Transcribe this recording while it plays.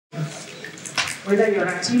Whether you're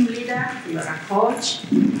a team leader, you're a coach,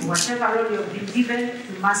 whatever role you've been given,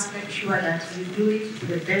 you must make sure that you do it to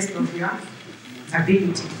the best of your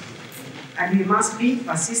ability. And we must be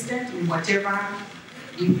persistent in whatever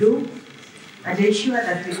we do and ensure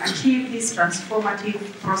that we achieve this transformative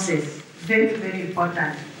process. Very, very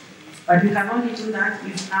important. But we can only do that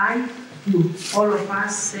if I do. All of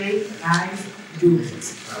us say, I do.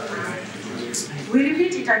 We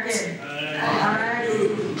repeat it again. I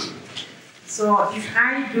do. So if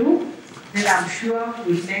I do, then I'm sure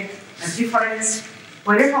we'll make a difference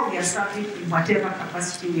wherever we are serving in whatever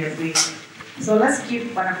capacity we are doing. So let's give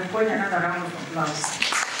Kokonya another round of applause.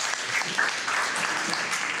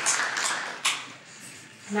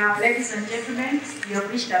 Now, ladies and gentlemen, we have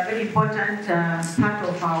reached a very important part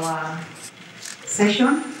of our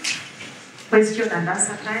session, question and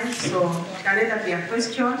answer time. So it can either be a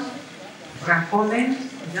question or a comment,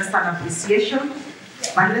 just an appreciation.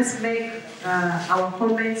 But let's make our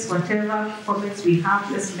comments, whatever comments we have,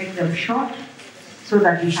 let's make them short so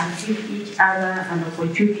that we can give each other an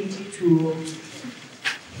opportunity to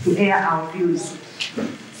air our views.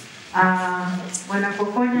 When I'm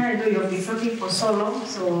Kokonya, I know you've been talking for so long,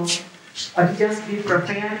 so but just be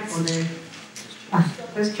prepared for the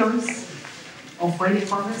questions or for any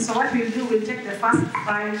comments. So what we'll do, we'll take the first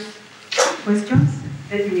 5 questions,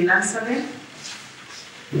 then we will answer them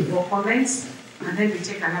for comments, and then we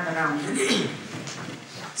take another round.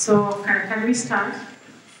 So can we start?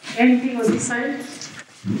 Anything on this side?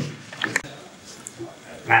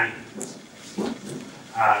 Planning.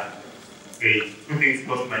 Okay, 2 things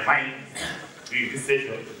crossed my mind during this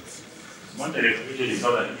session. One, the recognition is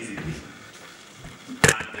not an easy thing.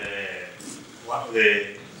 And one of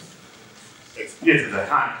the experiences I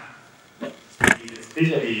had,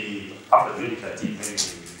 especially after 2013 when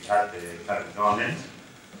we had the current government,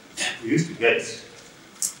 we used to get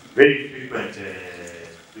very frequent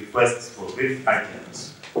requests for very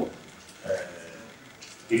urgent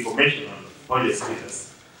information on project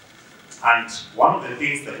status. And one of the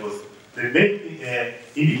things that was the main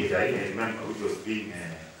indicator I remember which was being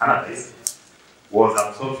analyzed was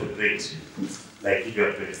absorption rate. Like if you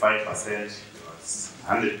are 25%,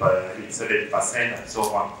 170%, and so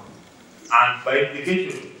on. And by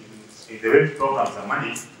implication, in the way programs are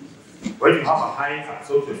managed, when you have a high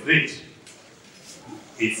absorption rate,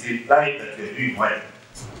 it's implied that you're doing well.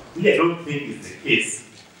 Which I don't think is the case.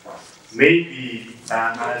 Maybe,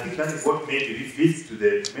 and I think that is what maybe leads to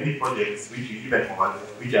the many projects which you even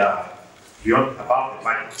which are beyond above the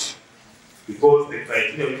budget. Because the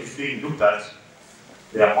criteria which is being looked at,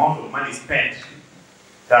 the amount of money spent,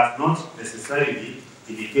 does not necessarily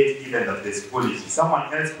indicate even that there's quality.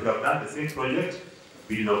 Someone else could have done the same project,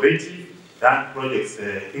 be innovative, done projects,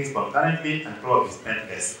 things concurrently, and probably spent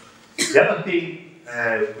less. The other thing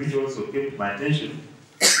which also came to my attention,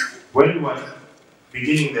 when we were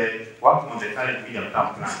beginning the working on the current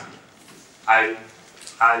medium-term plan, I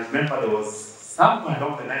remember there was somewhere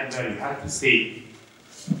along the line where we had to say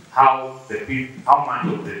how much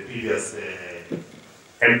of the previous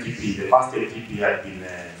MTP, the first MTP, had been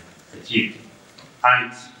achieved.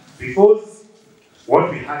 And because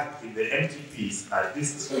what we had in the MTPs, at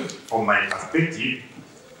least from my perspective,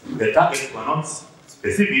 the targets were not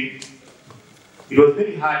specific, it was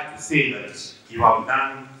very hard to say that you have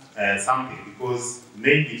done something, because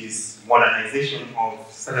maybe it is modernization of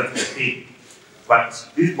certain thing. But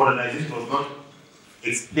this modernization was not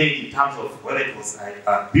explained in terms of whether it was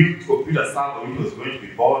a built computer server which was going to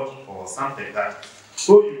be bought or something like that.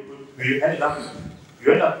 So you end up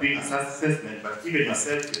doing an assessment, but even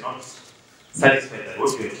yourself you're not satisfied that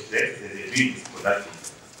what you expect that you're doing is productive.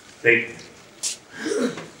 Thank you.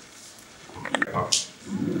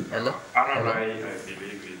 Hello? RRI, I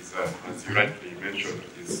believe, is, as you rightly mentioned,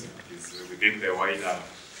 is within the wider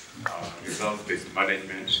results-based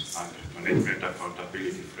management and management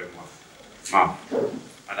accountability framework, MAP.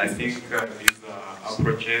 And I think these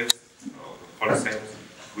approaches, concepts,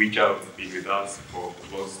 which have been with us for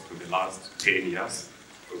close to the last 10 years,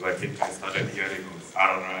 because I think I started hearing of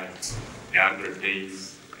RRI, the 100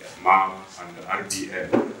 days, MAP, and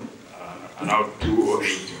RDM around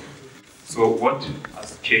 2008. So what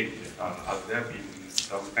has changed? Has there been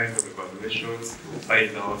some kind of evaluations to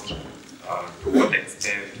find out to what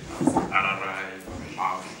extent has RRI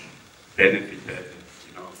MAP benefited,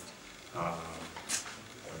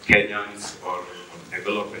 Kenyans or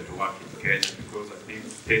development work in Kenya? Because I think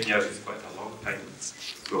 10 years is quite a long time.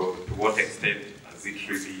 So to what extent has it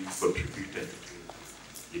really contributed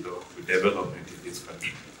to development in this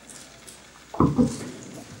country?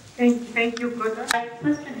 Thank you, Kokonya. My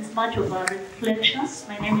question is much of a reflection.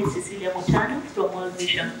 My name is Cecilia Mutano from World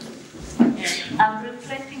Vision. And I'm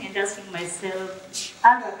reflecting and asking myself,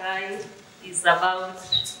 RRI is about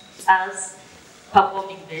us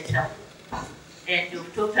performing better. And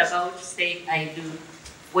you've talked about saying I do.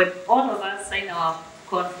 When all of us sign our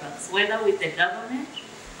contracts, whether with the government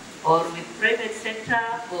or with private sector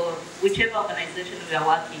or whichever organization we are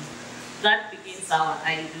working, that begins our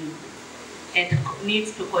I do and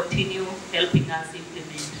needs to continue helping us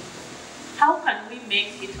implement. How can we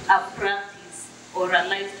make it a practice or a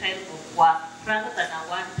lifestyle of work rather than a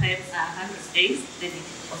one-time 100 days, then it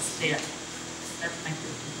was there? That's my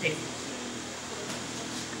question. Thank you.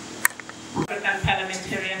 African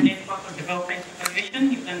Parliamentarian Network on Development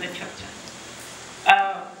Evaluation, Uganda chapter.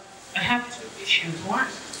 I have two issues. One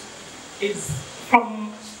is,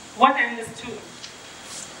 from what I understood,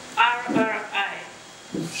 RRI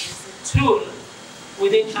is a tool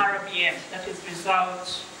within RBM that is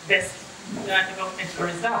result-based developmental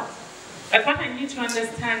results. But what I need to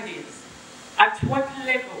understand is, at what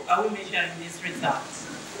level are we measuring these results?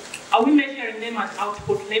 Are we measuring them at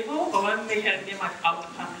output level, or are we measuring them at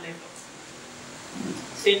outcome level?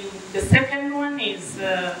 Then the second one is,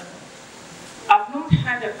 I've not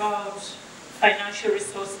heard about financial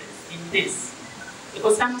resources in this,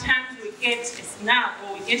 because sometimes we get a snag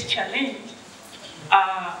or we get challenged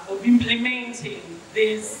of implementing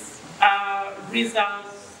these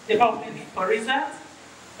results, development for results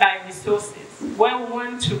by resources. Where we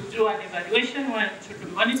want to do an evaluation, we want to do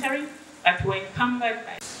monitoring, but we're encumbered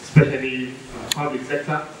by especially public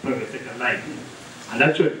sector, private sector line. And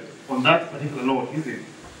actually, on that particular note,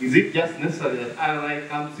 is it just necessary that RRI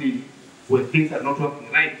comes in when things are not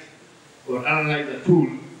working right? Or RRI is a tool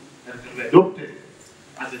that can be adopted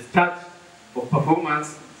as a start of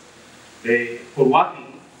performance for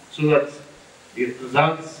working so that the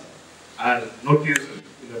results are noticed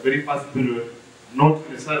in a very fast period, not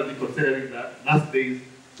necessarily considering the last days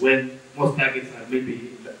when most targets are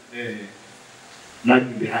maybe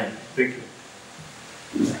lagging behind. Thank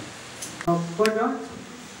you. Product,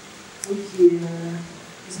 which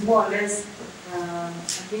is more or less an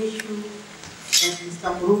issue that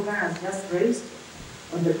Mr. Muruga has just raised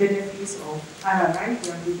on the benefits of RRI.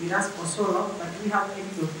 You have been with us for so long, but we have any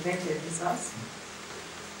documented results.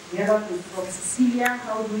 The other one from Cecilia,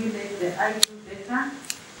 how do we make the IQ better?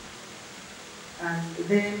 And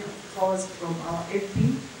then, of course, from our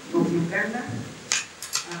FP from Uganda.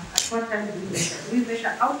 At what time do we measure? Do we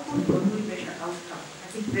measure output or do we measure outcome? I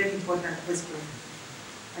think very important question.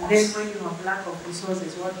 And then when you have lack of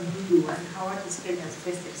resources, what do you do and how is Kenya's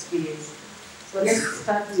best experience? So let's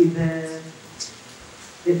start with the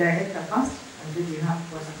director first, and then we have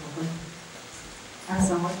Kokonya.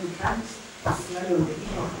 Answer what you can, particularly on the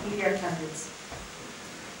issue of clear targets.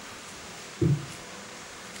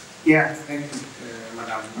 Yeah, thank you,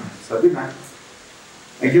 Madam Sabina.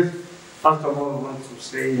 I just first of all want to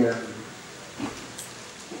say that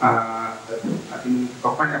I've been in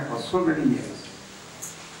Kokonya for so many years.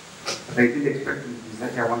 But I did expect him to be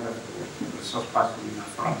such a wonderful resource person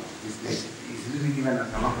from this nation. He's really given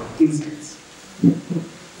us a lot of insights.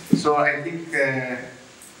 So I think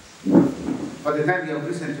by the time you have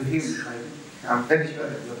listened to him, I'm very sure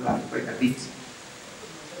that you've learned quite a bit.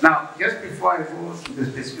 Now, just before I go to the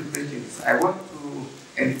specific questions, I want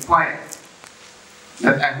to inquire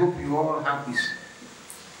that I hope you all have this.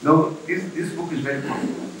 No, this book is very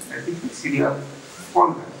popular. I think it's in your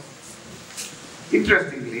folder.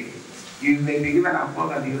 Interestingly, you may be given a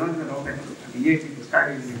folder and you don't even open it, and yet it is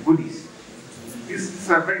carrying the goodies. This is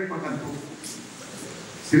a very important book.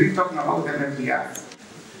 It's really talking about MMDR.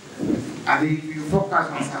 And if you focus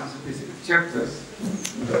on some specific chapters,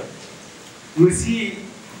 you will see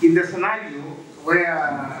in the scenario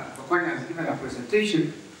where Kokonya has given a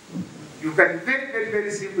presentation, you can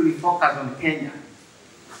very simply focus on Kenya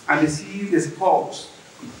and see the scores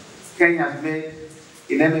Kenya has made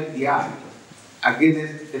in MMDR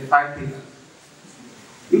against the 5 pillars.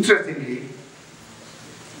 Interestingly,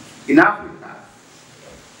 in Africa,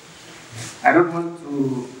 I don't want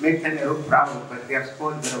to make Kenya look proud, but they have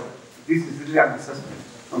scored very well. This is really an assessment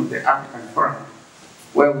from the African Forum,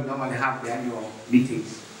 where we normally have the annual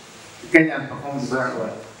meetings. Kenya has performed very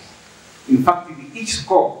well. In fact, in each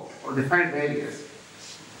score of the 5 areas,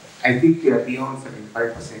 I think we are beyond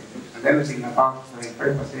 75%. And anything above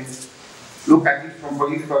 75%, look at it from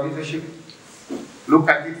political leadership, look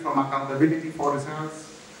at it from accountability for results,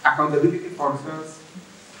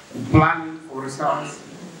 planning for results,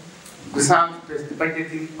 results-based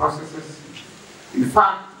budgeting processes. In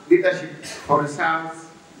fact, leadership for results,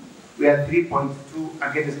 we are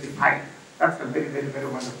 3.2 against the 5. That's a very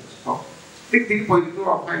wonderful score. I think 3.2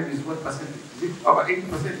 or 5 is what percentage? Is it over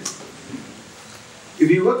 80%? If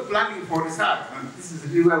you go to planning for research, and this is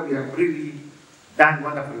really where we have really done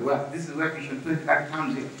wonderfully well. This is where Vision 2030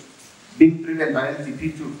 comes in, being driven by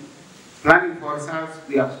LTP2. Planning for research,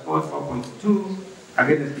 we have scored 4.2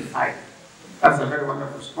 against the 5. That's a very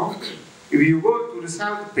wonderful score. If you go to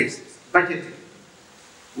result-based budgeting,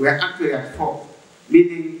 we are actually at 4,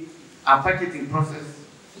 meaning our budgeting process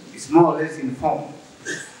is more or less informed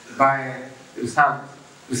by the results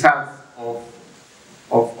of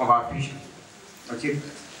our vision. Okay?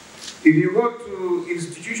 If you go to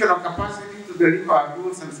institutional capacity to deliver our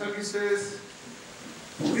goods and services,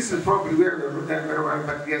 this is probably where we're not done very well,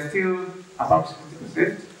 but we are still above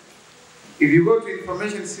 60%. If you go to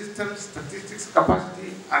information systems, statistics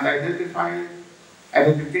capacity, and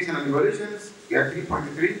identification and evaluations, we are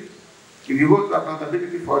 3.3. If you go to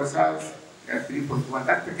accountability for results, we are 3.1.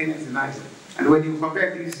 That's the Kenyan scenario. And when you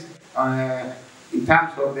compare this in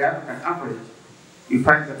terms of the African average, you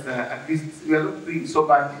find that at least we are not doing so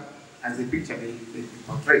badly as the picture may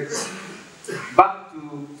portray. Back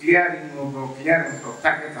to clearing of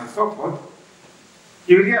targets and so forth,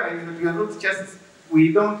 you realize that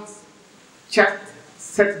we don't just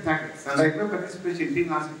set targets. And I remember this question being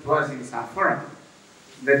asked to us in some forum,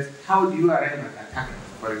 that how do you arrive at a target,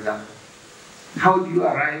 for example? How do you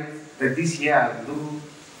arrive that this year I'll do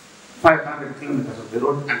 500 kilometers of the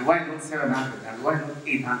road, and why not 700, and why not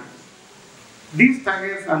 800? These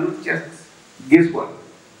targets are not just guesswork.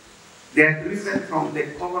 They are driven from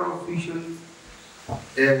the overall vision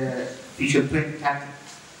 2030.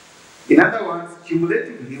 In other words,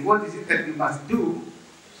 cumulatively, what is it that we must do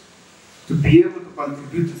to be able to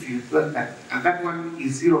contribute to Vision 2030? And that one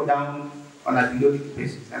is zeroed down on a periodic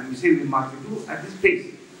basis. And we say we must do at this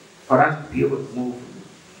pace for us to be able to move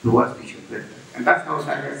towards Vision 2030. And that's how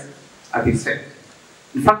targets have been set.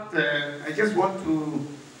 In fact, I just want to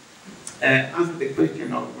answer the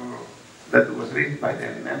question that was raised by the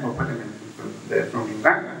member of parliament from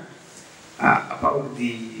Uganda about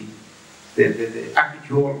the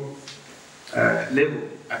actual level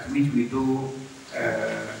at which we do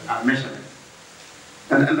our measurement.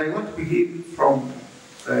 And I want to begin from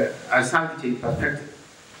a supply chain perspective.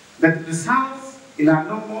 That results in a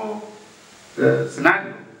normal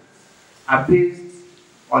scenario are based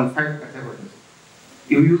on 5 categories.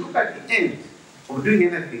 If you look at the end of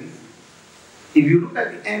doing anything, if you look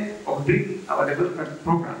at the end of doing our development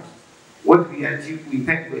programs, what we achieve, we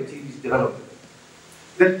intend to achieve is development.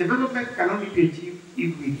 The development can only be achieved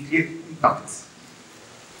if we create impacts.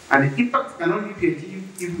 And impacts can only be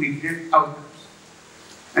achieved if we create outcomes.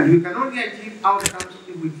 And we can only achieve outcomes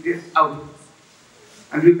if we create outputs.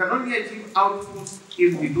 And we can only achieve outputs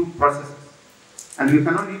if we do processes. And we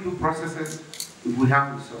can only do processes if we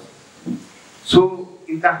have resources. So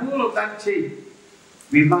in the whole of that chain,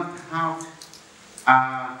 we must have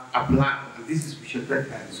a plan, and this is Vision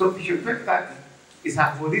 2030. So Vision 2030 is a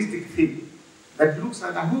holistic thing that looks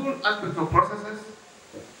at the whole aspect of processes,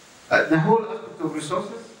 the whole aspect of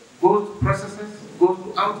resources, goes to processes, goes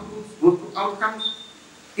to outputs, goes to outcomes,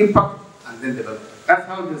 impact, and then development. That's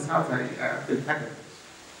how the results are targeted.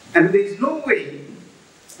 And there is no way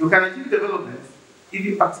you can achieve development if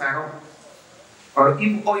impacts are wrong, or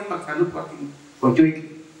if all impacts are not working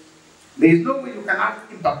conjointly. There is no way you can have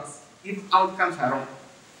impacts if outcomes are wrong.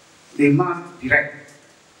 They must be right.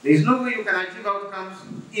 There is no way you can achieve outcomes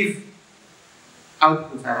if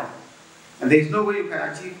outputs are wrong. And there is no way you can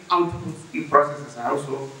achieve outputs if processes are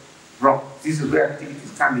also wrong. This is where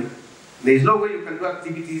activities come in. There is no way you can do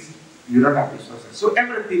activities if you don't have resources. So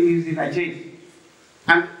everything is in a chain.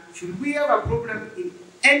 And should we have a problem in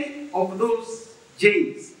any of those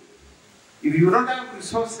chains, if you don't have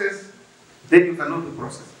resources, then you cannot do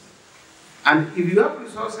processes. And if you have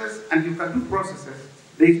resources and you can do processes,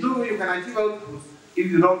 there is no way you can achieve outputs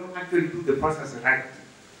if you don't actually do the process right.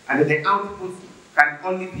 And the outputs can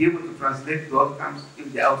only be able to translate to outcomes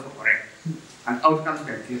if they are also correct. And outcomes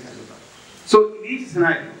can create a result. So in each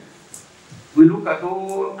scenario, we look at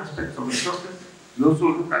all aspects of resources, we also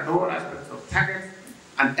look at all aspects of targets,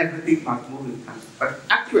 and everything must move in tandem. But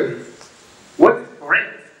actually, what is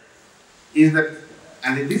correct is that,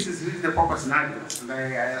 and this is really the proper scenario, and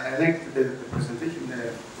I like the presentation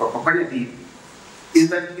for Kokonya did, is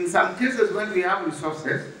that in some cases when we have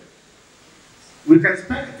resources, we can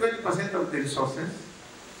spend 20% of the resources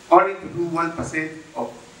only to do 1% of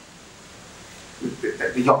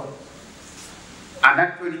the job. And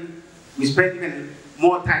actually, we spend even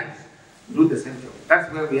more time to do the same job. That's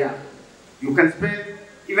where we are. You can spend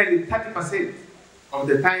even 30% of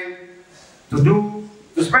the time to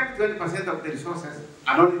spend 20% of the resources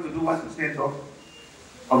and only to do 1%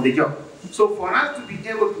 of the job. So for us to be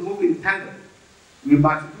able to move in tandem, we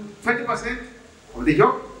must do 20% of the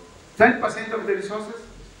job, 20% of the resources,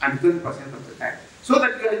 and 20% of the time. So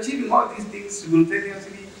that we are achieving all these things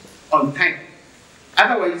simultaneously on time.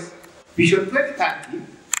 Otherwise, Vision 2030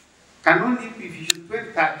 can only be Vision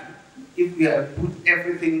 2030 if we have put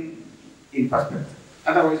everything in perspective.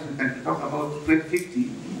 Otherwise, we can be talking about 2050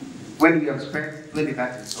 when we have spent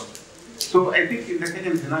 2030 resources. So I think in the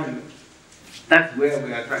Kenyan scenario, that's where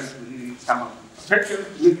we are trying to really sum up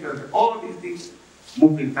perspective, make sure that all these things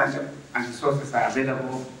move in tandem and resources are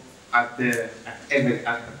available at every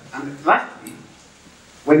aspect. And lastly,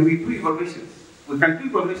 when we do evaluations, we can do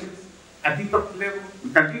evaluations at impact level,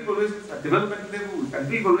 we can do evaluations at development level, we can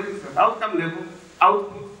do evaluations at outcome level,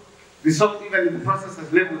 output, result, even in the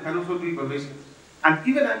processes level, we can also do evaluations. And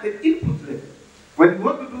even at the input level, when we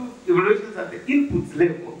want to do evaluations at the input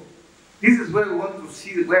level, this is where we want to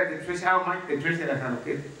see where the treasure, how much the treasure is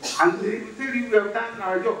allocated. And they will tell you we have done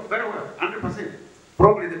our job very well, 100%.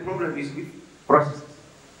 Probably the problem is with processes.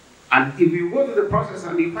 And if you go to the process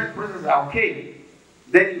and you find processes are okay,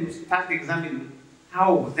 then you start examining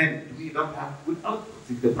how then we don't have good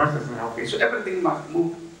outputs if the processes are okay. So everything must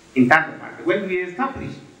move in tandem. When we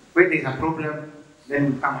establish where there is a problem,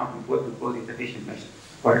 then we come up with what we call intervention measures.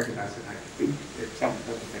 Correcting us, and I think that's something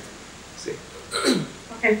that we can say.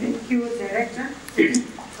 Okay, thank you, Director.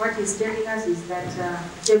 What he's telling us is that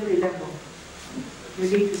at every level, we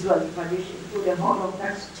need to do an evaluation for the whole of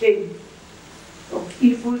that chain of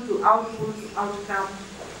input to output to outcome.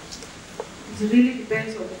 It really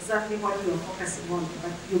depends on exactly what you are focusing on,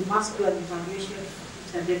 but you must do an evaluation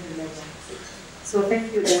at every level. So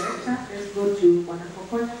thank you, Director. Let's go to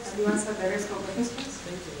Kokonya. Can you answer the rest of the questions?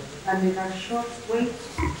 And in a short way,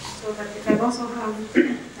 so that we can also have,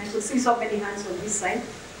 I could see so many hands on this side,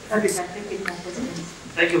 that we can take in more questions.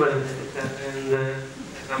 Thank you, Madam Director, and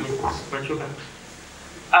Machuka.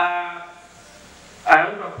 I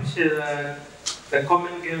want to appreciate the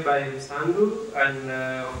comment given by Sandu, and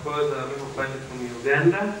of course, Memo Pilot from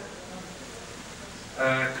Uganda,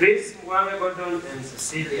 Chris, Mwame Gordon, and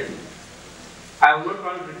Cecilia. I will not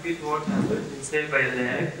want to repeat what has been said by the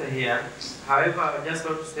director here. However, I just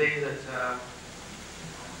want to say that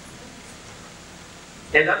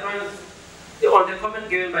that one, on the comment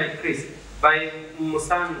given by Chris, by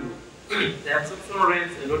Musandu, the absorption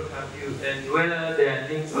rates and what have you, and whether they are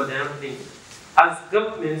linked or they are not linked. As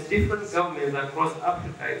governments, different governments across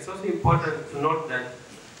Africa, it's also important to note that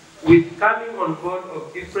with coming on board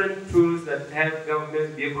of different tools that help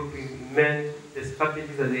governments be able to implement the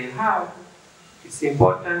strategies that they have, it's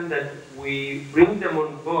important that we bring them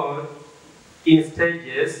on board in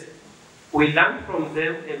stages. We learn from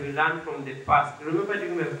them and we learn from the past. Remember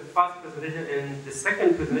during the first presentation and the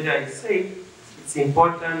second presentation I said, it's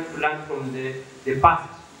important to learn from the past,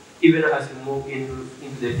 even as you move into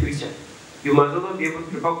the future. You must also be able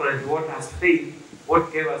to recognize what has failed,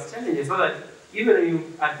 what gave us challenges, so that even when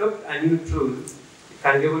you adopt a new tool, it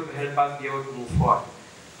can be able to help us be able to move forward.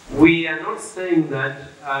 We are not saying that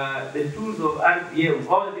the tools of RBM,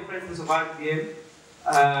 all the different tools of RBM,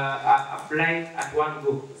 are applied at one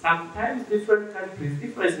go. Sometimes different countries,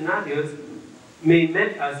 different scenarios may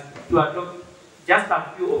make us to adopt just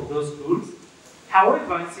a few of those tools.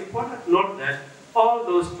 However, it's important to note that all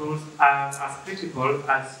those tools are as critical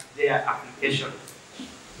as their application.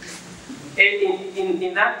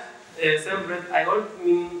 In that same breath, I also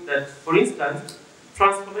mean that, for instance,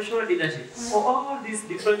 transformational leadership, for all these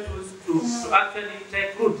different tools to actually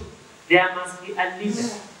take root, there must be a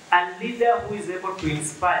leader who is able to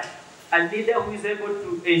inspire, a leader who is able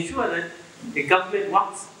to ensure that the government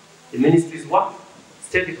works, the ministries work,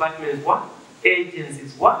 state departments work,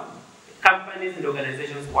 agencies work, companies and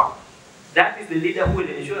organizations work. That is the leader who will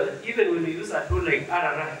ensure that even when we use a tool like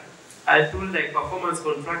RRI, a tool like performance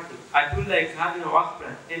contracting, a tool like having a work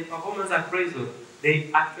plan, and performance appraisal, they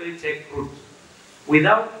actually take root.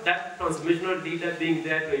 Without that transformational leader being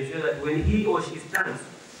there to ensure that when he or she stands,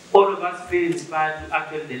 all of us feel inspired to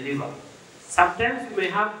actually deliver. Sometimes we may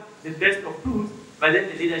have the best of tools, but then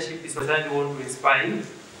the leadership is what we want to inspire you.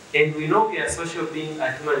 And we know we are social beings,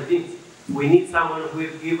 are human beings. We need someone who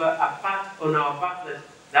will give a pat on our back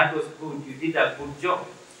that was good, you did a good job.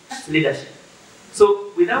 That's leadership.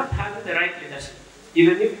 So without having the right leadership,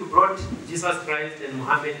 even if you brought Jesus Christ and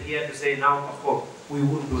Muhammad here to say now perform, we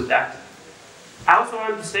wouldn't do that. I also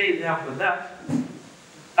want to say therefore that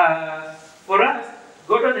for us,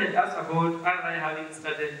 Gordon had asked about RRI having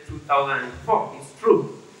started 2004. It's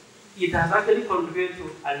true. It has actually contributed to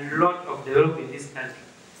a lot of development in this country.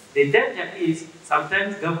 The danger is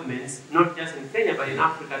sometimes governments, not just in Kenya but in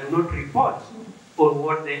Africa, do not report on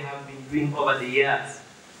what they have been doing over the years.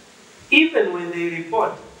 Even when they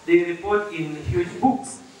report in huge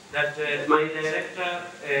books. that my director,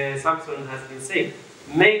 Samson, has been saying.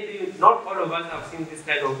 Maybe not all of us have seen this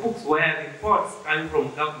kind of books where reports coming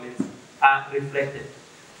from governments are reflected.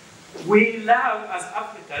 We love, as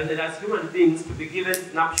Africans and as human beings, to be given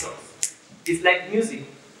snapshots. It's like music.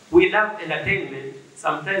 We love entertainment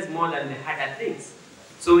sometimes more than the harder things.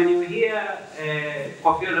 So when you hear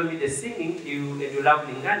Kofi Olomide singing, and you love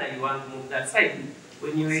Lingala, you want to move that side.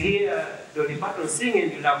 When you hear Dolly Parton singing,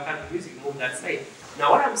 and you love country music, move that side.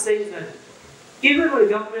 Now what I'm saying is that even when the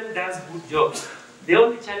government does good jobs, the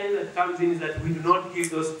only challenge that comes in is that we do not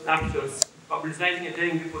give those snapshots, publicizing and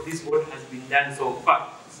telling people this work has been done so far.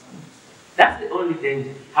 That's the only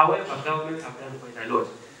danger. However, governments have done quite a lot.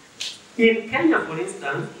 In Kenya, for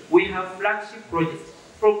instance, we have flagship projects.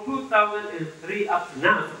 From 2003 up to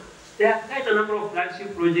now, there are quite a number of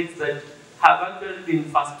flagship projects that have actually been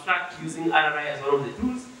fast-tracked using RRI as one of the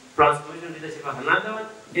tools, transformation leadership as another one,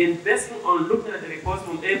 and based on looking at the reports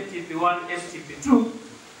from MTP1, MTP2,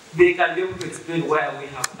 they can be able to explain where we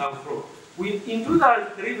have come from. In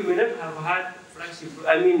 2003, we may not have had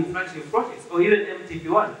flagship projects, or even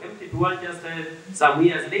MTP1. MTP1 just started some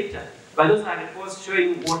years later, but those are reports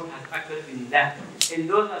showing what has actually been done. And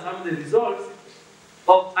those are some of the results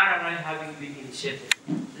of RRI having been initiated.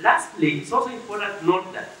 Lastly, it's also important to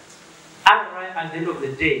note that RRI, at the end of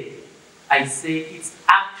the day, I say it's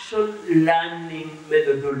action learning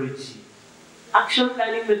methodology. Action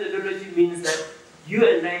learning methodology means that you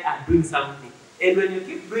and I are doing something. And when you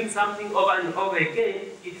keep doing something over and over again,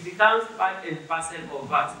 it becomes part and parcel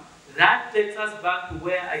of us. That takes us back to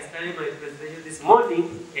where I started my presentation this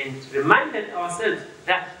morning and reminded ourselves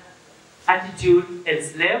that attitude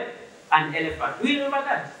enslaved an elephant. Do you remember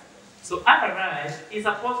that? So RRI is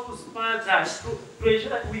supposed to spur that to ensure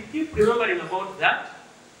that we keep remembering about that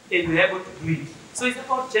and we're able to do it. So it's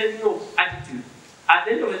about changing of attitude. At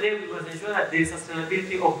the end of the day, we must ensure that there is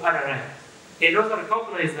sustainability of RRI. And also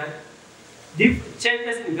recognize that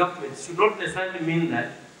changes in government should not necessarily mean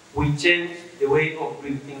that we change the way of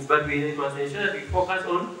doing things, but we must ensure that we focus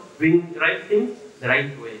on doing the right thing the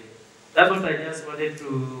right way. That's what I just wanted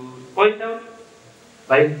to point out.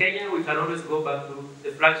 But in Kenya, we can always go back to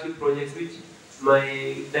the flagship projects, which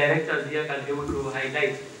my directors here can be able to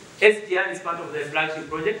highlight. SGR is part of the flagship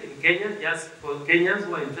project in Kenya, just for Kenyans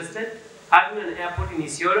who are interested. Having an airport in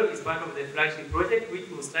Isiolo is part of the flagship project, which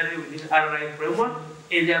was started within RRI framework,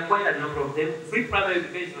 and there are quite a number of them. Free primary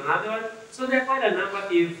education is another one, so there are quite a number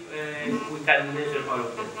if we can mention all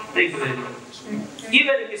of them. Thank you very much.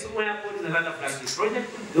 Even the Kisumu airport is another flagship project.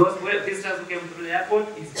 Those visitors who came through the airport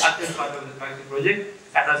is actually part of the flagship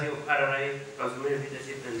project, courtesy of RRI, transformation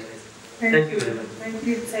leadership, and the rest. Thank you very much.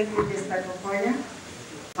 Thank you, Mr. Kokonya.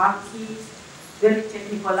 Bulky, very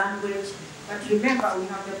technical language. But remember, we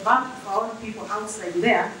have the bulk of our own people outside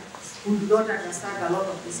there who do not understand a lot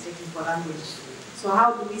of this technical language. So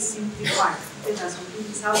how do we simplify? As we do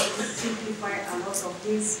this, how do we simplify a lot of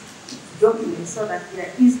these documents so that they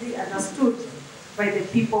are easily understood by the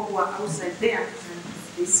people who are outside there and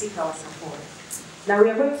they seek our support? Now we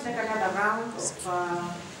are going to take another round of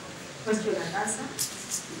question and answer.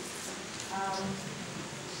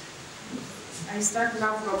 I start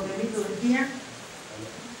now from the middle here.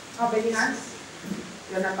 How many hands?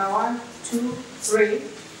 You're number 1, 2, 3.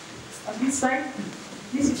 On this side.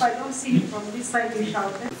 This, if I don't see it from this side, you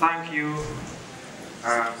shout it. Thank you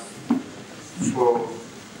for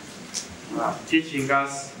teaching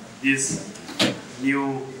us this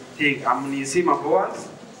new thing. I'm Nisima Boaz.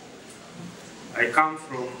 I come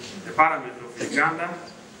from the Parliament of Uganda,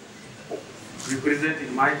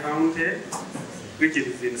 representing my county, which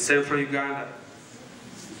is in central Uganda.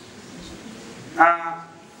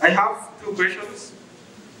 I have 2 questions.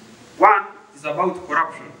 One is about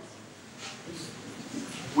corruption.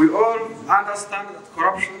 We all understand that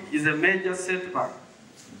corruption is a major setback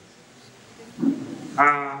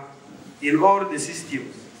in all the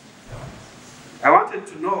systems. I wanted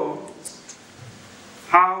to know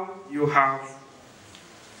how you have,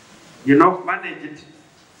 managed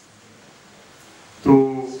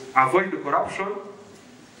to avoid the corruption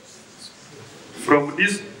from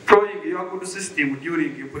destroying your good system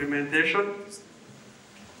during implementation,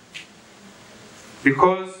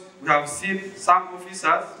 because we have seen some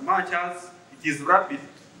officers, much as it is rapid,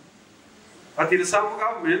 but in some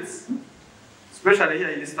governments, especially here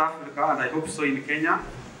in East Africa, and I hope so in Kenya,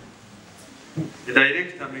 the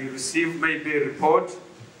director may receive maybe a report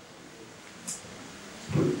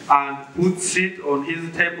and puts it on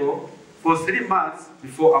his table for 3 months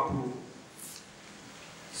before approval.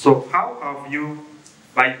 So how have you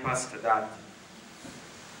bypassed that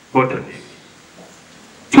bottleneck?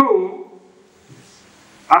 2,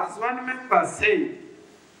 as one member said,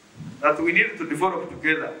 that we need to develop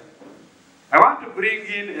together. I want to bring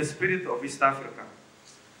in a spirit of East Africa.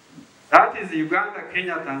 That is Uganda,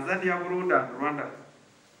 Kenya, Tanzania, Burundi, and Rwanda.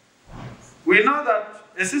 We know that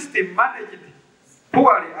a system managed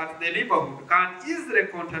poorly at the neighborhood can easily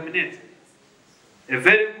contaminate a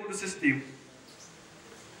very good system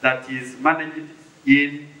that is managed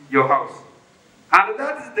in your house. And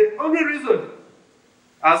that is the only reason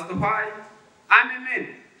as to why army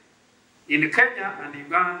men in Kenya and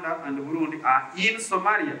Uganda and Burundi are in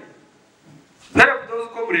Somalia. Help those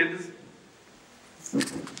comrades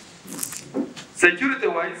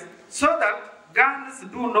security-wise so that guns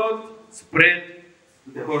do not spread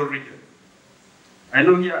to the whole region. I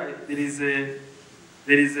know here there is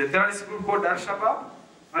a terrorist group called Al-Shabaab.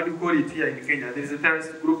 How do you call it here in Kenya? There is a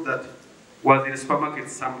terrorist group that was in the supermarket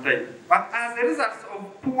sometime. But as a result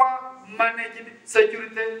of poor managed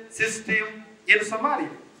security system in Somalia.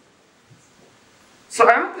 So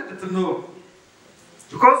I wanted to know,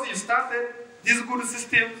 because you started this good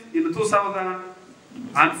system in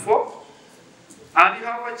 2004, and you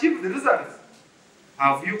have achieved the results.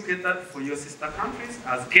 Have you catered for your sister countries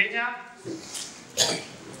as Kenya?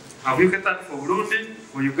 Have you catered for Burundi,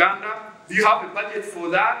 for Uganda? Do you have a budget for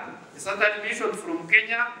that? A certain mission from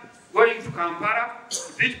Kenya going to Kampala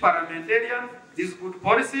to teach parliamentarians these good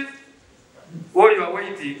policies? Or you are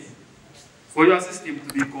waiting for your system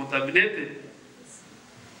to be contaminated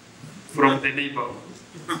from the neighborhood?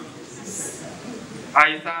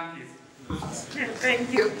 I thank you.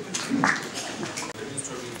 Thank you. The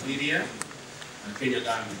Ministry of Interior and Kenya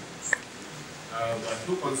government. There are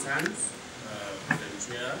two concerns, the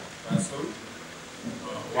chairperson.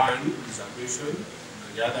 One is a question,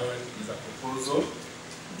 and the other one is a proposal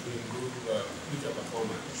to improve future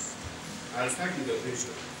performance. I'll start with the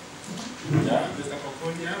question. Yeah, Mr.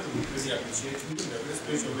 Kokonya, we really appreciate you in a very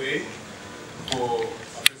special way for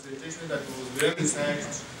a presentation that was well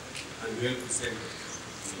researched and well presented.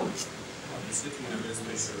 Appreciate you in a very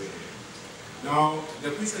special way. Now,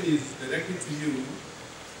 the question is directed to you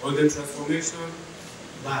on the transformation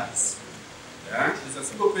bars. Yeah? It's a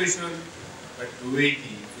simple question, but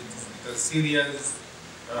weighty. It's a serious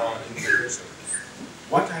implications.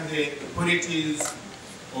 What are the qualities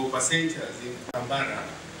or percentages in Kampala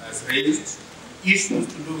as raised? Issues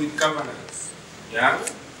to do with governance. Yeah?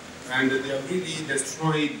 And they have really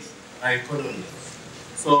destroyed our economies.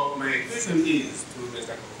 So my question is to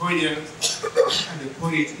Mr. Kokonya, what are the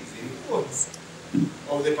qualities in quotes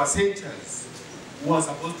of the percentages who are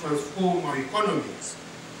supposed to transform our economies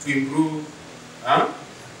to improve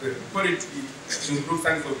the quality, to improve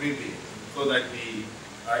standards of living, so that we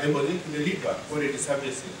are able to deliver quality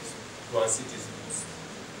services to our citizens.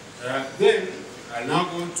 Then I'll now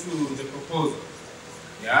go to the proposal.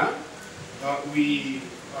 Yeah, we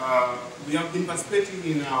have been participating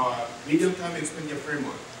in our medium-term expenditure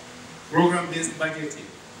framework, program-based budgeting,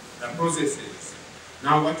 processes.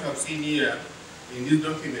 Now, what I've seen here in this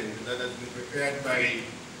document that has been prepared by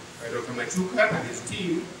Dr. Machuka and his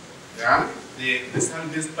team, yeah, the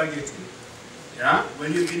sum-based budgeting. Yeah,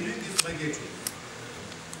 when you've been doing this budgeting,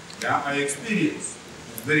 yeah, our experience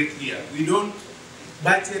is very clear. We don't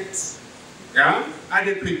budget, yeah,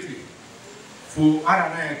 adequately for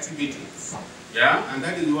RRI activities. Yeah, and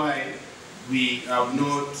that is why we have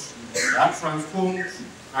not transformed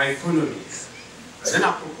our economies. And then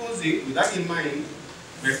I'm proposing, with that in mind,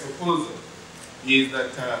 my proposal is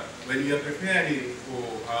that when we are preparing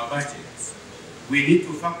for our budgets, we need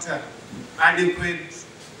to factor adequate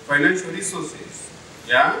financial resources,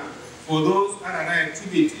 yeah, for those RRI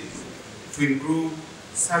activities to improve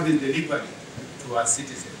service delivery to our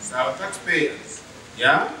citizens, our taxpayers,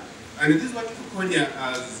 yeah. And this is what Kokonya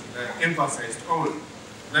has emphasized on,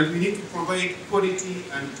 that we need to provide quality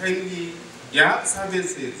and timely, yeah,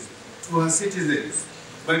 services to our citizens.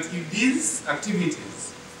 But if these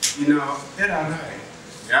activities in our RRI,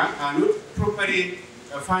 yeah, are not properly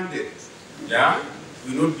funded, yeah,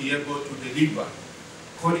 we will not be able to deliver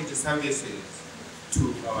quality services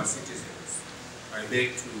to our citizens. I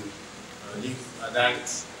beg to leave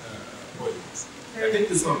that point. Thank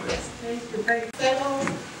you so much. Thank you. Fellow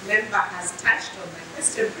member has touched on my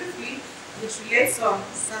question briefly, which relates on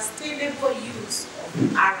sustainable use of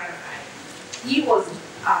RRI. He was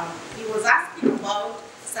asking about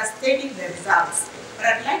sustaining the results, but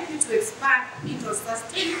I'd like you to expand a bit on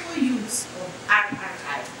sustainable use of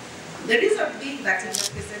RRI. The reason being that in the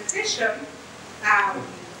presentation,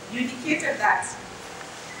 you indicated that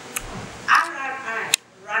RRI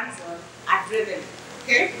runs on adrenaline,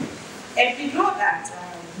 okay? And we know that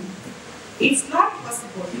it's not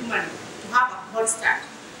possible humanly to have a constant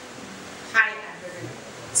high adrenaline.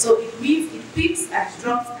 So it means it peaks and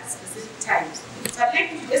drops at specific times. So I'd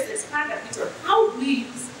like you to just expand a bit on how do we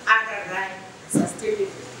use RRI sustainably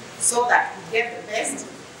so that we get the best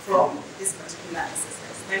from this particular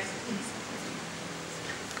exercise. Thank you.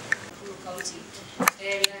 County.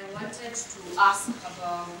 And I wanted to ask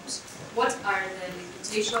about what are the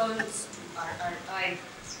limitations to RRI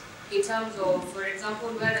in terms of, for example,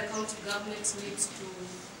 where the county government needs to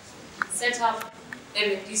set up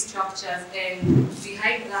M&D structures, and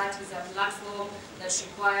behind that is a platform that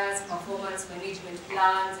requires performance management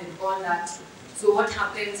plans and all that. So what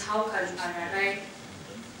happens? How can RRI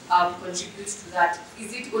contribute to that?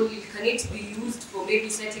 Is it only, can it be used for maybe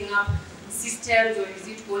setting up systems, or is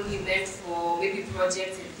it only meant for maybe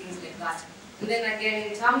projects and things like that? And then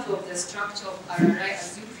again, in terms of the structure of RRI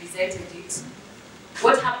as you presented it,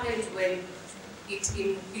 what happens when it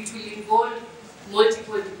will involve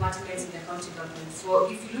multiple departments in the county government? So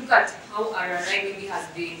if you look at how RRI maybe has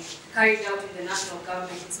been carried out in the national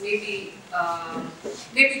government, it's maybe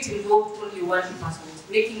it involved only one department,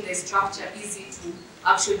 making the structure easy to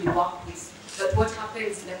actually work with. But what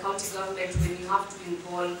happens in the county government when you have to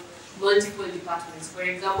involve multiple departments? For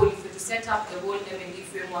example, if you're to set up the whole M&D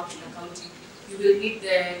framework in the county, you will need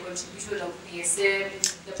the contribution of PSM,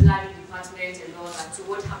 the planning department, and all that. So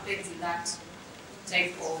what happens in that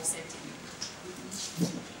type of setting?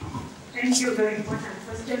 Thank you. Very important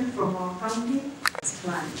question from our county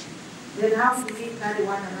plan. Then how do we carry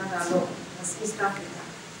one another along as East Africa?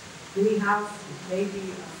 Do we have maybe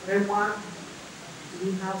a framework? Do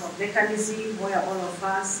we have a mechanism where all of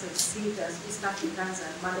us sit as East Africans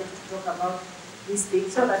and manage to talk about these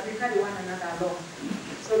things so that we carry one another along?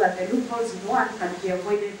 So that the loopholes in one can be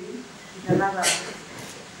avoided in another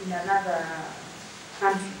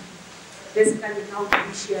country. Basically, how do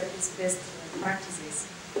we share these best practices?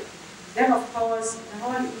 Then, of course, the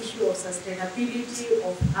whole issue of sustainability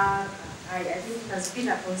of RRI, I think has been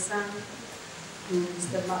a concern to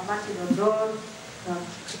Mr. Martin Odor,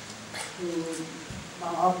 to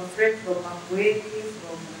our friend from Makweli,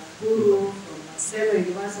 from Nakuru, from Marcelo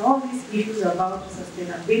University, all these issues about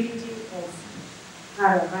sustainability of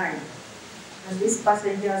RRI. And these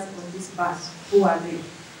passengers on this bus, who are they?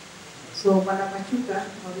 So, Machuka,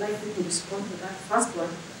 I would like you to respond to that first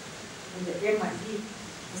one, and the M&D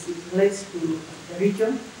as it relates to the region,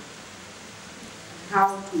 and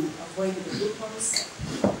how to avoid the loopholes.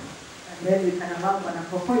 And then we can allow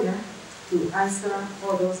Kokonya to answer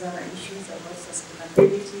all those other issues about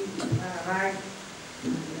sustainability, RRI,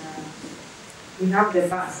 and we have the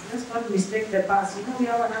bus. Let's not mistake the bus. You know, we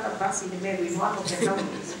have another bus in the middle in one of the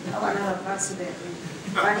counties. We have another bus there.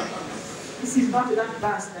 But this is not that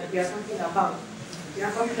bus that we are talking about. We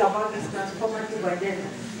are talking about this transformative agenda.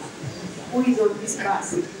 Who is on this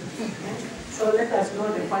bus? So let us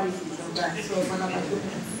know the qualities of that. So,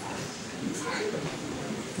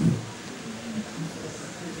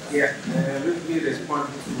 yeah, let me respond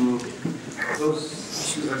to those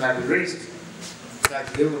issues that have been raised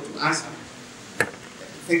that we were able to answer.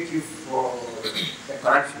 Thank you for the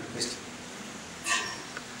correction question.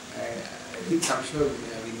 I think I'm sure we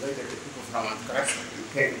have invited the people from correction in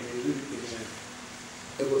Kenya. They will be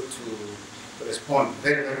able to respond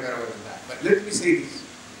very, very, very well to that. But let me say this.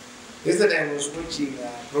 Yesterday I was watching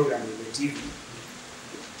a program on the TV.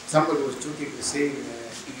 Somebody was talking, saying,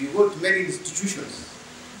 if you go to many institutions,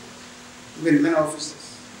 even many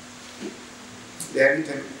offices, they are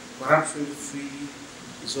written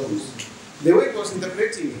corruption-free zones. The way it was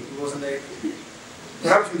interpreting it was like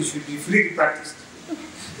corruption should be freely practiced.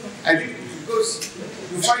 I think because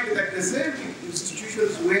you find that the same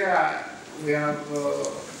institutions where we have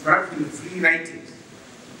corruption-free writings,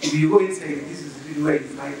 if you go inside, this is really where you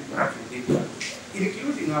find corruption data,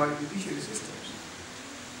 including our judicial systems.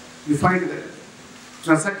 You find that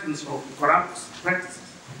transactions of corrupt practices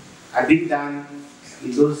are being done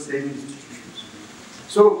in those same institutions.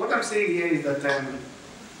 So what I'm saying here is that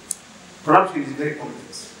corruption is very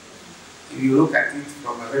complex. If you look at it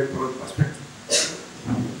from a very broad perspective,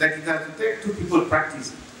 that it has to take two people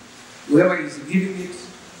practicing, whoever is giving it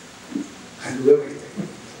and whoever is taking it.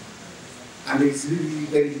 And it's really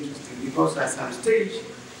very interesting because at some stage,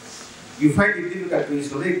 you find it difficult to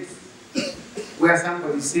isolate where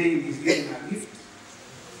somebody is saying he's getting a gift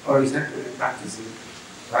or is actually practicing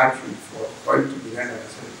corruption for it to be rendered.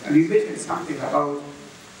 And you mentioned something about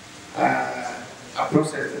a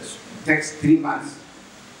process that takes 3 months,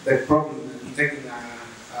 that probably will be taking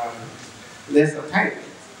lesser time.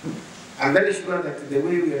 I'm very sure that the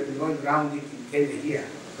way we have been going around it in Kenya here,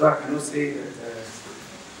 though I cannot say that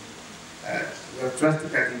we have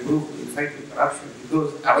drastically improved in fighting corruption,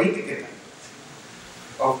 because our indicator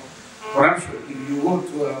of corruption, if you go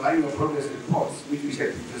to annual progress reports, which we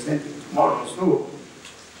shall be presenting tomorrow or so,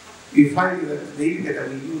 we find that the indicator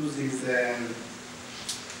we use is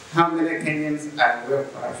how many Kenyans are aware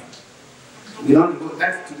of corruption. We don't go,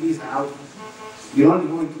 that to me is an outcome. We don't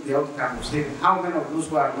go into the outcome of saying how many of those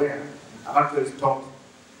who are aware have actually stopped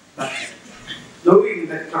practicing. Knowing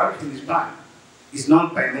that corruption is bad is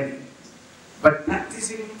not by many, but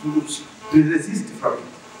practicing to resist from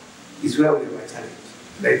it is where we are challenged.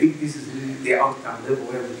 And I think this is really the outcome level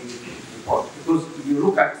where we need to report. Because if you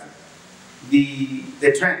look at the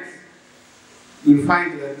trends, you'll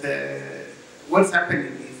find that what's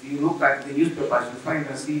happening, if you look at the newspapers, you find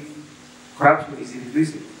as if corruption is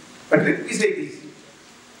increasing. But let me say this,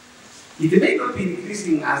 it may not be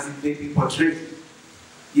increasing as it may be portrayed.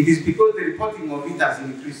 It is because the reporting of it has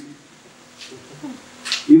increased.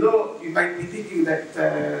 You know, you might be thinking that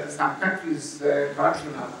some countries'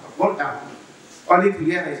 corruption have gone down, only to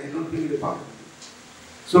realize they don't really report.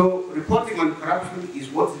 So reporting on corruption is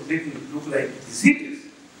what is making it look like it's serious.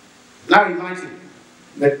 Now imagine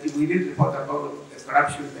that if we didn't report about the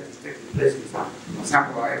corruption that is taking place in some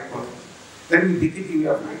of our airports, then we'll be thinking we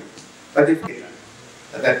are fine. But if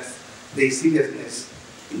that there is seriousness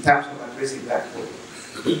in terms of addressing that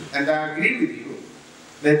problem. And I agree with you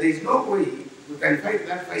that there is no way we can fight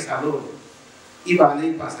that fight alone if our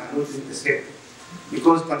neighbors are not doing the same.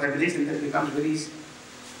 Because contamination then becomes very easy.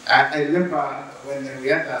 I remember when we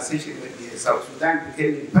had a session when South Sudan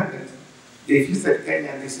became independent, they visited Kenya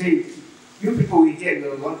and they said, you people we here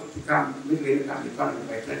will want to become middle-income economy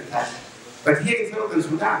by 2030. But here in Southern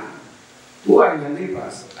Sudan, who are your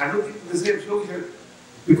neighbors are not doing the same. So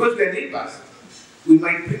because we are neighbors, we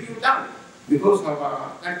might bring you down because of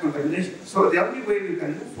that contamination. So the only way we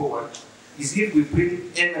can move forward is if we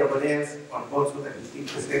bring everybody else on board so that we think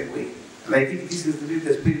the same way. And I think this is really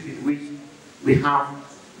the spirit in which we have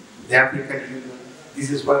the African Union. This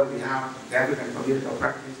is why we have the African Community of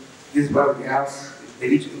Practice. This is why we have the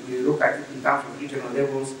region. We look at it in terms of regional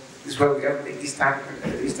levels. This is why we have the East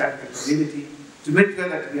African Community to make sure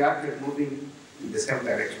that we are moving in the same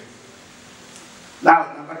direction.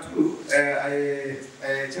 Now, number two,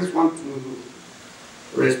 I just want to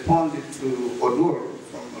respond to Odur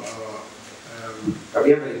from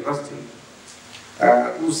Kabianga University,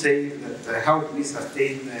 who said that how do we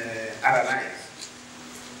sustain RRIs?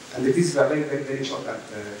 And this is a very, very, very important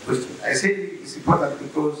question. I say it's important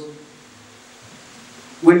because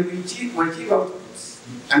when we achieve outputs,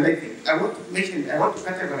 and I think I want to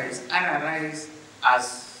categorize RRIs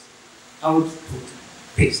as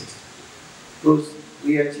output-based. Because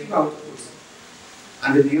we achieve outputs,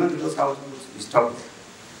 and then beyond those outputs, we stop them.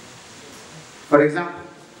 For example,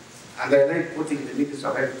 and I like putting the Ministry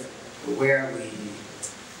of Health where we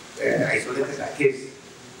isolated a case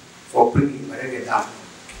for bringing malaria down.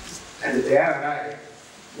 And the RRI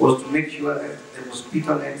was to make sure that the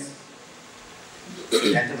mosquito nets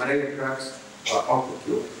and the malaria drugs were all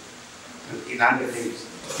procured in 100 days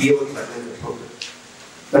to be able to address the problem.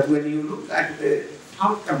 But when you look at the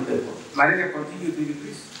outcome level, malaria continued to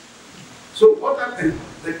increase. So what happened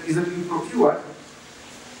is that we procured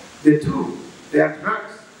their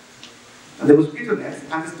drugs and the mosquito nets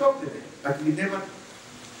and stopped them, but we never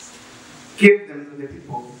gave them to the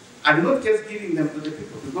people. And not just giving them to the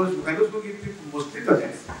people, because you can also give people mosquito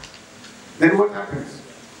nets. Then what happens?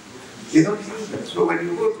 They don't use them. So when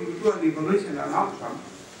you go to do an evaluation and outcome,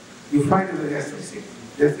 you find that they are still sick.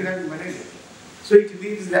 They are still having malaria. So it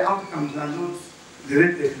means the outcomes are not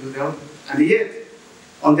related to the output. And yet,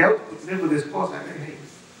 on the output level, the scores are very high.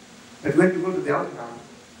 But when you go to the outcome,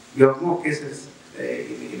 you have more cases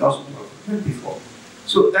in hospital than before.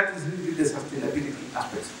 So that is really the sustainability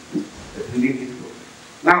aspect that we need to go.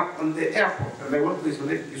 Now, on the airport, and I want to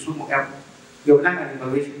isolate Kisumu Airport, we have done an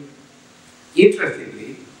evaluation.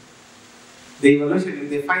 Interestingly,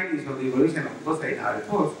 the findings of the evaluation, of course, are in our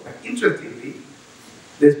report, but interestingly,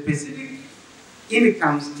 the specific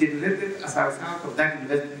incomes generated as a result of that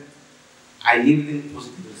investment are yielding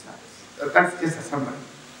positive results. That's just a summary.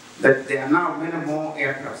 That there are now many more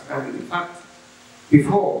aircrafts coming. In fact,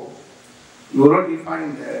 before, you already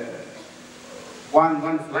find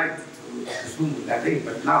one flight to Kisumu that day,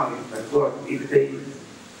 but now you can go every day.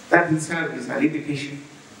 That itself is an indication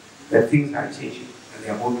that things are changing and they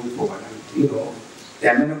are moving forward. And, you know,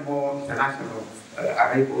 there are many more international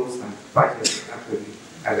arrivals and budgets actually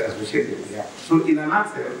associated with the airport. So in a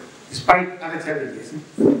nutshell, despite other challenges,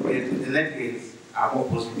 the net gains are more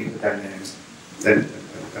positive than the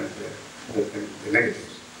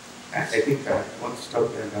negatives. And I think I want to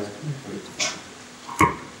stop there and ask you for it.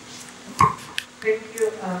 Thank you,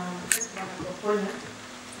 Ms. Kokonya.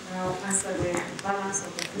 I'll answer the balance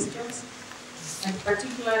of the questions, and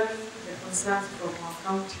particularly the concerns from our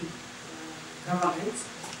county governments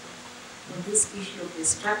on this issue of the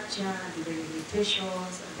structure and the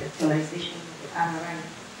limitations and the actualization of the RRI.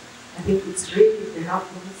 I think it's really, if they have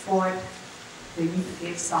to move forward, they need to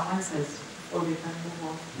get some answers before they can move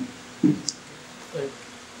on.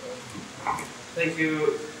 Thank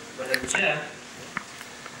you, Madam Chair,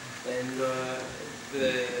 and the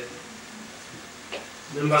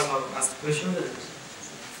members have asked questions.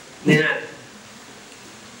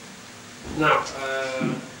 Now,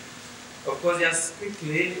 of course, just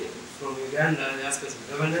quickly, from Uganda, the aspects of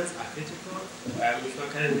governance are critical. I'm sure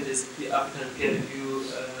currently there's the African peer review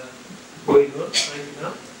going on right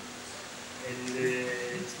now. And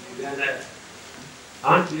Uganda, I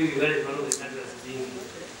want to believe Uganda is one of the countries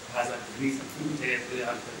has agreed to take the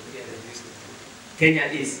African peer review. Kenya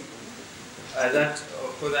is. That,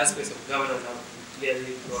 of course, aspects of governance are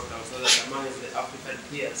clearly brought out so that among the African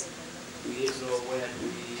peers, we need to know where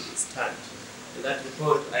we stand. And that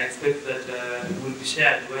report, I expect that will be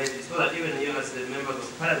shared widely so that even you as the members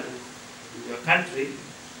of parliament in your country,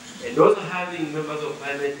 and also having members of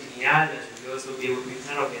parliament in Uganda should also be able to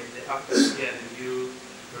interrogate the African peer review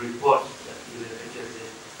report that will eventually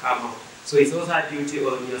come out. So it's also a duty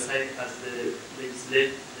on your side as the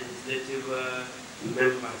legislative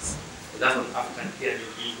members. That's on African peer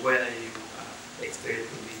review, whether you expect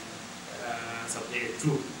to be subjected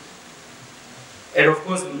to. And of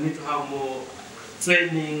course, we need to have more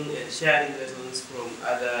training and sharing lessons from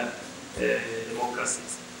other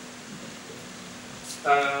democracies.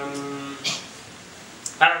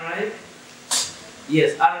 RRI,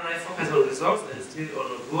 yes, RRI focuses on results and still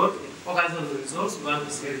on work. It focuses on the results, we want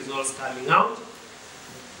to see results coming out.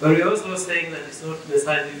 But we're also saying that it's not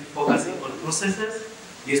necessarily focusing on processes.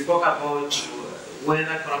 You spoke about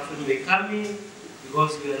whether corruption may come in,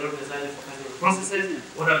 because we are not necessarily focusing on processes.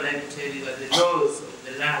 What I would like to tell you is that the laws of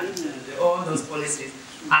the land and all those policies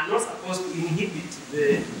are not supposed to inhibit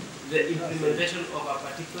the implementation of a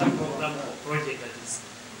particular program or project that is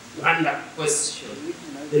under question.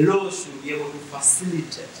 The law should be able to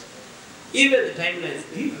facilitate. Even the timelines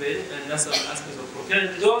given, and that's an aspect of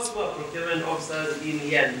procurement, those who are procurement officers in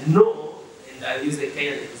here know, and I'll use a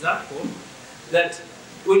Kenyan example, that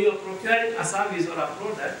when you're procuring a service or a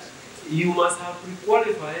product, you must have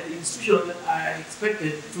pre-qualified institutions that are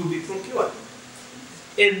expected to be procured.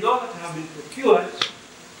 And those that have been procured,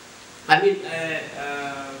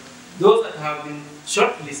 those that have been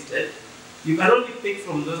shortlisted, you can only pick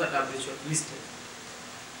from those that have been shortlisted.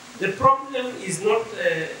 The problem is not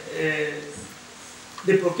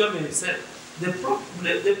the procurement itself. The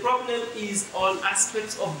problem is on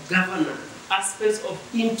aspects of governance, aspects of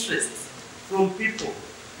interest from people.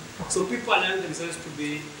 So people allow themselves to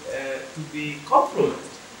be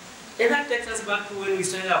compromised. And that takes us back to when we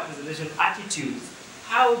started our presentation, attitudes.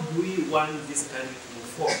 How do we want this country to move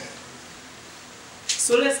forward?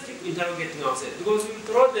 So let's keep interrogating ourselves, because we will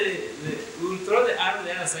throw the arrow on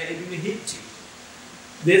the other side and we will hit you.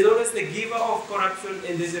 There's always the giver of corruption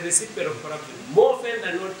and there's a recipient of corruption. More often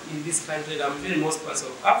than not in this country, and I'm sure in most parts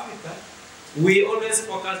of Africa, we always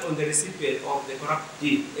focus on the recipient of the corrupt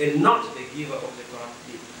deed and not the giver of the corrupt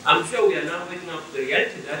deed. I'm sure we are now waking up to the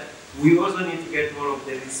reality that we also need to get more of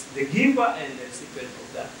the giver and the recipient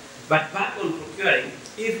of that. But back on procuring,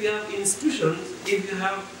 if you have institutions, if you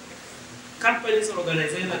have companies or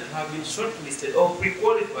organizations that have been shortlisted or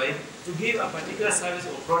pre-qualified to give a particular service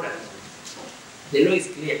or product, the law is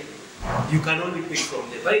clear. You can only pick from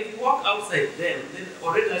them. But if you walk outside them, then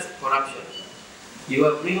already that's corruption. You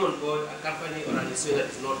are bringing on board a company or an institution that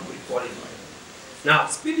is not pre-qualified. Now,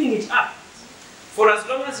 speeding it up, for as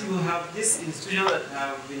long as you have these institutions that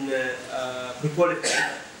have been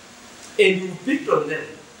pre-qualified and you picked on them,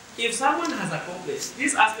 if someone has accomplished,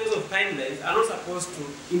 these aspects of timelines are not supposed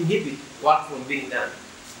to inhibit work from being done.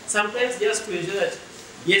 Sometimes just to ensure that,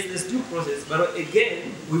 yes, there's due process, but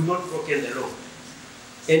again, we've not broken the law.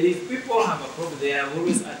 And if people have a problem, they are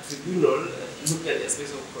always a tribunal looking at the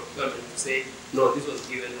aspects of procurement to say, no, this was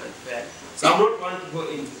given unfair. So I'm not going to go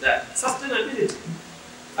into that. Sustainability.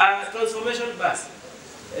 Transformation bus.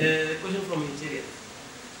 Question from Interior.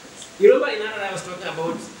 You remember in RRI I was talking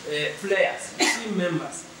about players, team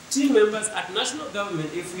members. Team members at national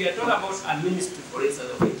government, if we are talking about a ministry, for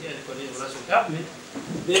instance, of Interior and Coordination of National Government,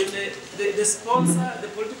 then the sponsor, the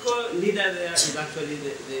political leader there is actually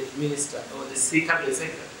the minister or the cabinet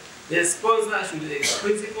secretary. The sponsor should be the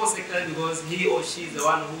principal secretary because he or she is the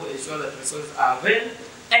one who ensures that resources are available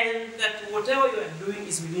and that whatever you are doing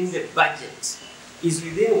is within the budget, is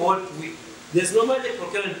within what There's normally a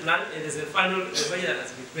procurement plan and there's a final budget that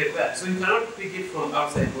has been prepared. So you cannot pick it from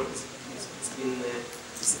outside what is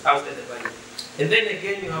outside the budget. And then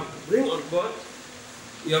again, you have to bring on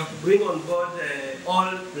board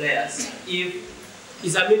all players. If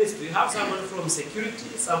it's a ministry, you have someone from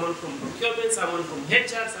security, someone from procurement, someone from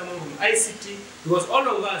HR, someone from ICT, because all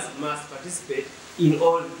of us must participate in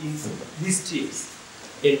these teams.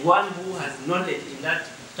 And one who has knowledge in that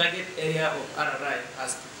target area of RRI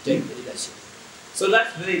has to take the leadership. So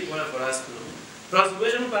that's very important for us to know.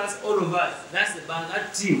 Transformation bus, all of us, that's the bus,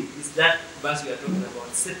 that team is that bus we are talking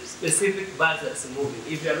about, specific bus that's moving.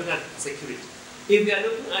 If you are looking at security, if you are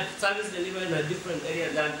looking at service delivery in a different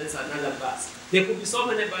area, then there's another bus. There could be so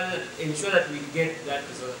many buses that ensure that we get that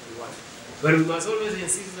result that we want. But we must always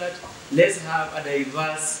insist that let's have a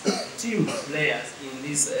diverse team of players in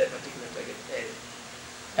this particular target area.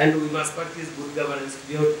 And we must practice good governance to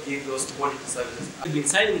be able to give those quality services. We've been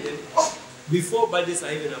signing them before budgets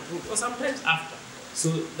are even approved, or sometimes after. So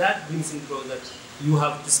that brings in close that you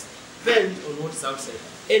have to spend on what is outside.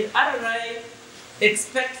 And RRI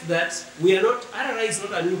expects that RRI is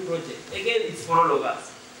not a new project. Again, it's for all of us.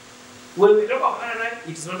 When we talk about RRI,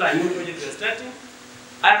 it's not a new project we are starting.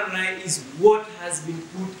 RRI is what has been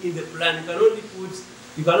put in the plan. You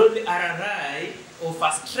can only RRI or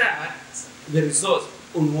fast track the resource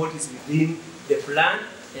on what is within the plan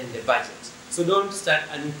and the budget. So don't start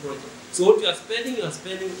a new project. So what you are spending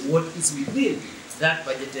what is within that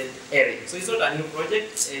budgeted area. So it's not a new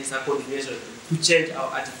project, and it's a continuation to change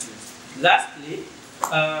our attitudes. Lastly,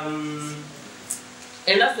 and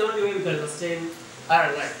that's the only way we can sustain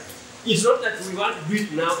RRI. It's not that we want to do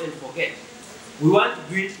it now and forget. We want to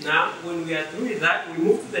do it now. When we are through with that, we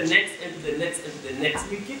move to the next and to the next and to the next.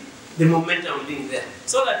 We keep the momentum being there.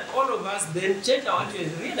 So that all of us then change our attitude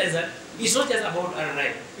and realize that it's not just about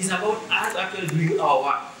RRI. It's about us actually doing our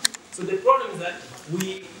work. So the problem is that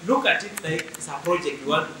we look at it like it's a project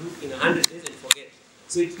we want to do in 100 days and forget.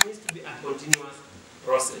 So it needs to be a continuous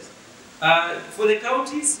process. For the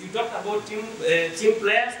counties, you talked about team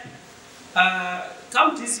players.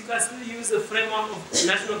 Counties, you can still use the framework of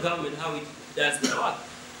national government, how it does their work.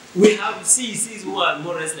 We have CECs who are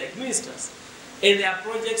more or less like ministers. And there are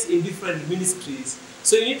projects in different ministries.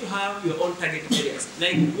 So you need to have your own target areas.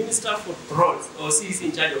 Like Minister for Roads or CEC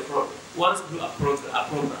in charge of road wants to do a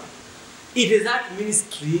program. It is that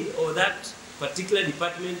ministry or that particular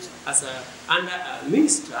department under a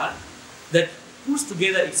minister that puts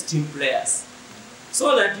together its team players.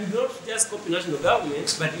 So that you don't just copy national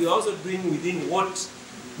government, but you also doing within what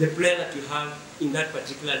the player that you have in that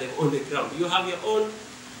particular level on the ground. You have your own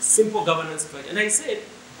simple governance structure. And I said,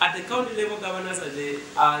 at the county level, governors are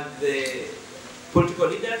the political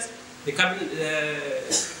leaders, the cabinet,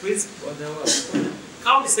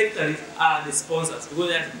 county secretaries are the sponsors, because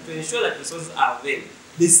they have to ensure that resources are available.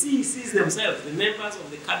 The CECs themselves, the members of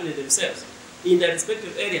the cabinet themselves, in their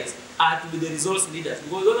respective areas, are to be the resource leaders,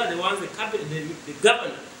 because those are the ones the cabinet, the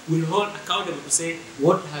governor will hold accountable to say,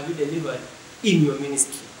 what have you delivered in your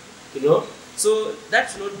ministry? You know, so that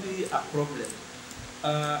should not be a problem.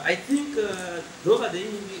 I think those are the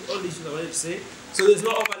only issues I wanted to say. So there's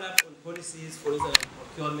no overlap on policies, for instance,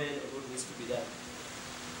 procurement, and what needs to be done.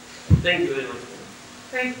 Thank you very much.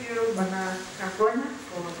 Thank you, Bana Kokonya,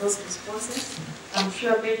 for those responses. I'm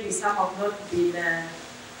sure maybe some have not been,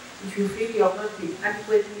 if you feel you have not been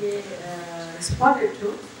adequately responded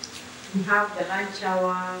to, we have the lunch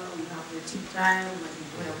hour, we have the tea time,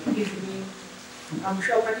 we have the evening. I'm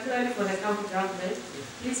sure particularly for the county government,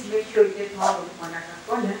 please make sure you get hold of Bana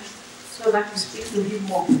Kokonya so that you speak to him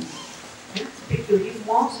more. Yeah? Speak to him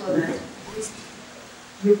more so that at least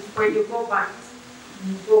when you go back to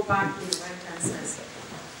the right answers.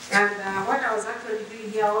 And what I was actually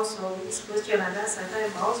doing here also with this question and answer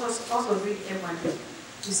time, I also read M1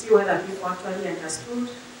 to see whether people actually understood.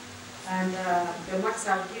 And the marks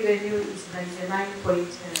I've given you is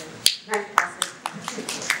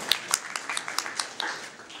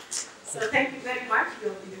 99.9%. So thank you very much.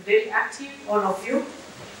 You've been very active, all of you.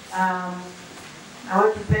 I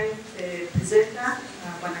want to thank the presenter,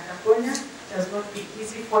 Bana Kokonya. It has not been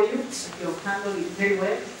easy for you, but you have handled it very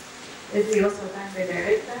well. Let me also thank the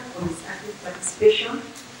director for his active participation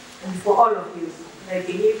and for all of you. I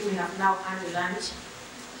believe we have now earned lunch.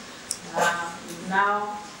 I'll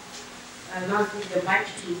now give the mic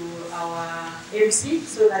to our MC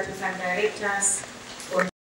so that he can direct us